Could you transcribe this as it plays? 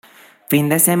Fin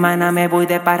de semana me voy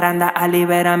de parranda a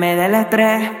liberarme del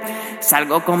estrés.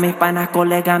 Salgo con mis panas,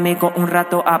 colegas, amigos, un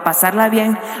rato a pasarla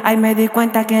bien. Ahí me di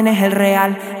cuenta quién es el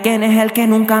real, quién es el que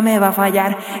nunca me va a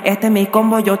fallar. Este es mi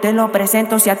combo, yo te lo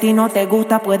presento. Si a ti no te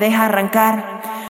gusta, puedes arrancar.